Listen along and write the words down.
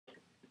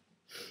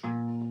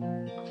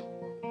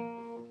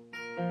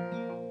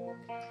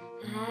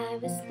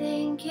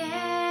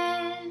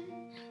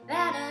thinking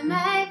that I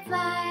might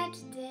fly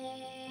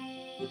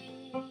today,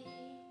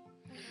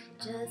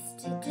 just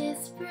to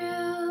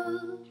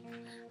disprove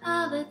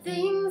all the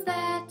things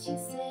that you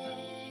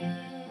say.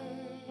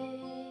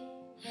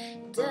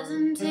 It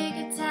doesn't take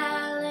a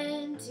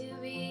talent to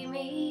be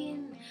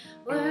mean.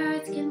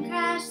 Words can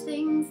crash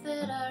things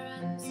that are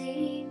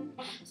unseen.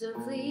 So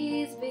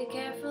please be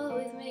careful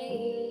with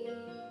me.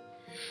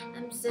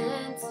 I'm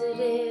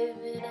sensitive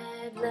and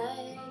I'd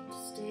like to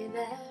stay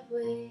that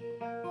way.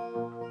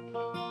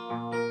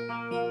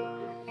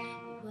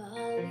 You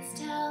always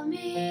tell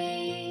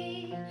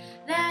me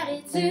that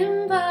it's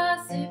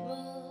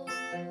impossible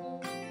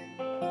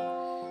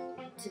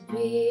to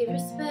be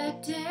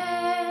respected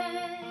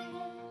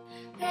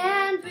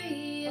and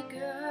be a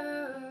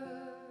girl.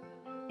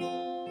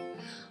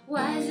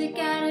 Why's it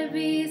gotta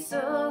be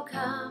so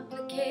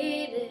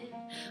complicated?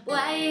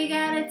 Why you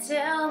gotta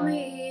tell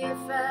me if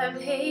I'm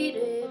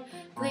hated?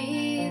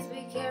 Please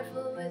be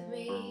careful with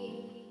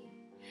me.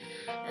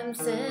 I'm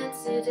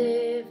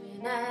sensitive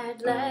and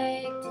I'd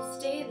like to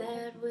stay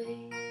that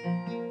way.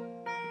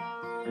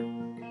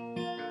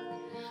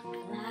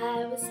 Well,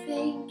 I was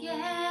thinking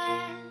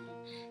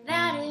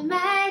that it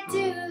might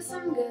do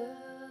some good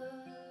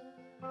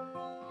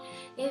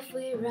if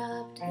we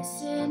robbed the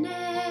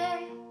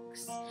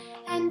cynics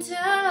and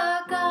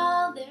took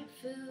all their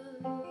food.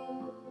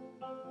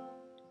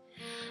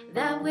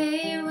 That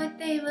way what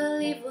they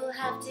believe will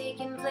have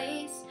taken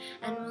place,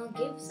 and we'll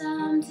give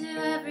some to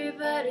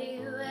everybody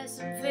who has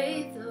some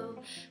faith. Oh,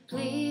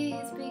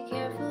 please be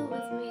careful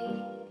with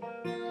me.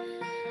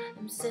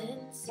 I'm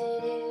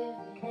sensitive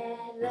and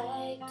I'd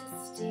like to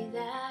stay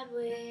that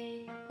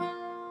way.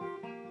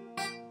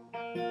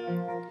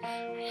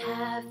 I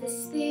have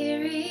this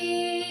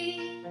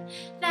theory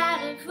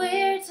that if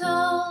we're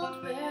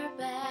told we're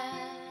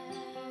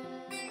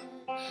bad,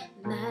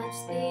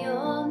 that's the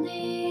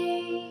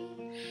only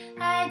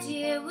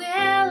idea we'll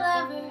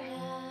ever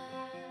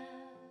have.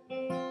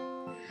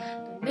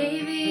 But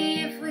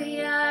maybe if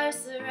we are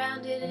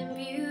surrounded in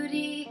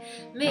beauty,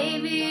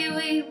 maybe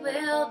we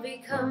will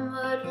become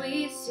what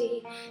we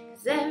see.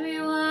 'Cause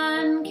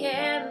everyone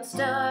can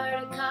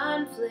start a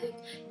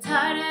conflict. It's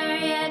harder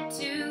yet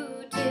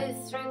to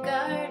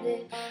disregard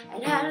it.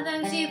 I'd have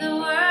them see the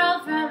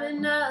world from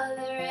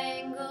another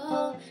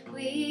angle.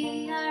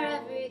 We are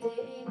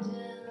everyday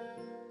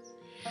angels.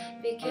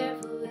 Be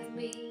careful with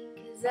me,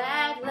 'cause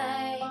I'd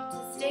like to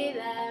stay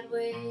that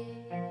way.